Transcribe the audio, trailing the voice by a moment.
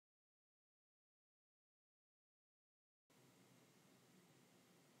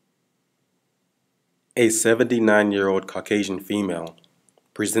A 79-year-old Caucasian female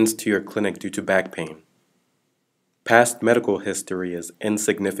presents to your clinic due to back pain. Past medical history is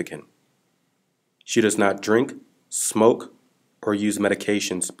insignificant. She does not drink, smoke, or use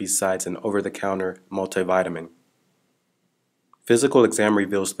medications besides an over-the-counter multivitamin. Physical exam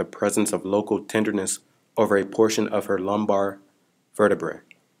reveals the presence of local tenderness over a portion of her lumbar vertebrae.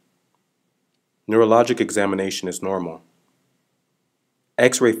 Neurologic examination is normal.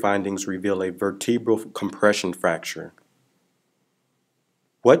 X-ray findings reveal a vertebral compression fracture.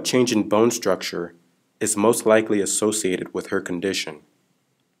 What change in bone structure is most likely associated with her condition?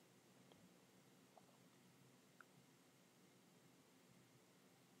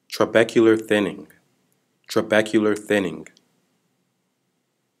 Trabecular thinning. Trabecular thinning.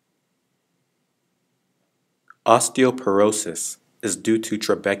 Osteoporosis is due to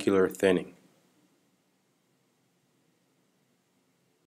trabecular thinning.